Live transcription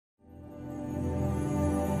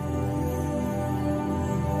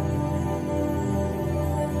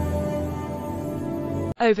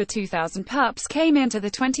Over 2,000 pups came into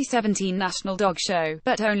the 2017 National Dog Show,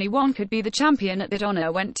 but only one could be the champion. That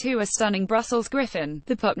honor went to a stunning Brussels Griffon.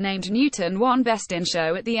 The pup named Newton won Best in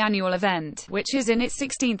Show at the annual event, which is in its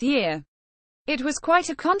 16th year. It was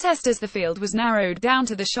quite a contest as the field was narrowed down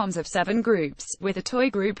to the shams of 7 groups, with a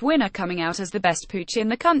toy group winner coming out as the best pooch in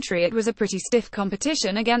the country. It was a pretty stiff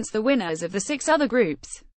competition against the winners of the 6 other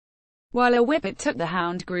groups. While a whippet took the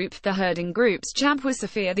hound group, the herding group's champ was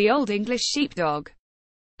Sophia the Old English Sheepdog.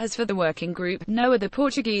 As for the working group, Noah the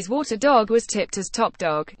Portuguese Water Dog was tipped as top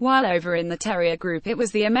dog, while over in the terrier group it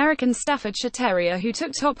was the American Staffordshire Terrier who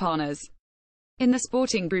took top honors. In the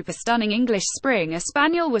sporting group, a stunning English Springer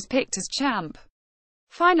Spaniel was picked as champ.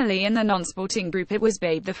 Finally, in the non-sporting group, it was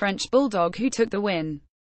Babe the French Bulldog who took the win.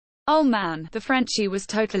 Oh man, the Frenchie was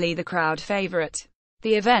totally the crowd favorite.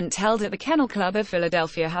 The event, held at the Kennel Club of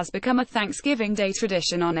Philadelphia, has become a Thanksgiving Day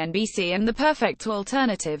tradition on NBC and the perfect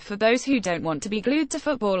alternative for those who don't want to be glued to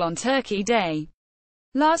football on Turkey Day.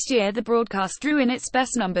 Last year, the broadcast drew in its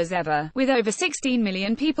best numbers ever, with over 16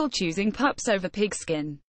 million people choosing pups over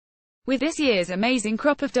pigskin. With this year's amazing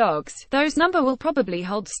crop of dogs, those numbers will probably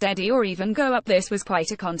hold steady or even go up. This was quite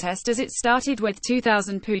a contest as it started with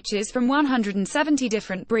 2,000 pooches from 170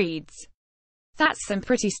 different breeds. That's some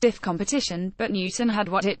pretty stiff competition, but Newton had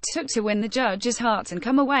what it took to win the judges' hearts and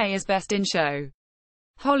come away as Best in Show.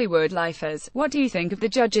 Hollywood lifers, what do you think of the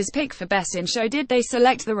judges' pick for Best in Show? Did they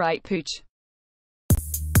select the right pooch?